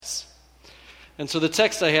And so the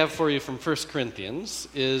text I have for you from 1 Corinthians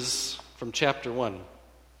is from chapter 1,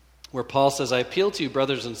 where Paul says, I appeal to you,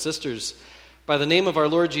 brothers and sisters, by the name of our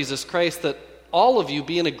Lord Jesus Christ, that all of you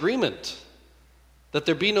be in agreement, that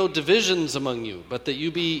there be no divisions among you, but that you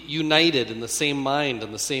be united in the same mind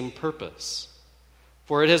and the same purpose.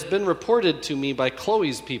 For it has been reported to me by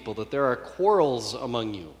Chloe's people that there are quarrels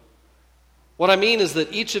among you. What I mean is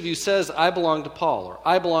that each of you says, I belong to Paul, or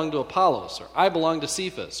I belong to Apollos, or I belong to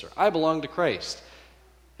Cephas, or I belong to Christ.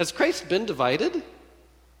 Has Christ been divided?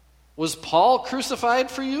 Was Paul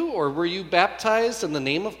crucified for you, or were you baptized in the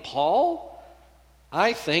name of Paul?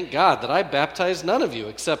 I thank God that I baptized none of you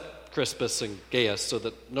except Crispus and Gaius, so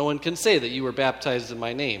that no one can say that you were baptized in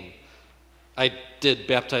my name. I did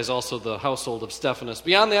baptize also the household of Stephanas.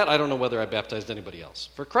 Beyond that, I don't know whether I baptized anybody else.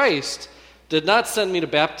 For Christ did not send me to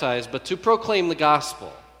baptize, but to proclaim the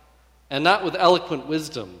gospel, and not with eloquent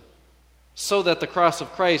wisdom, so that the cross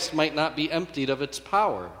of Christ might not be emptied of its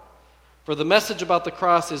power. For the message about the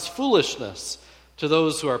cross is foolishness to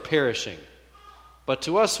those who are perishing, but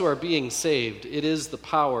to us who are being saved, it is the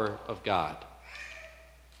power of God.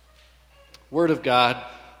 Word of God,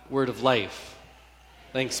 word of life.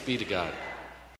 Thanks be to God.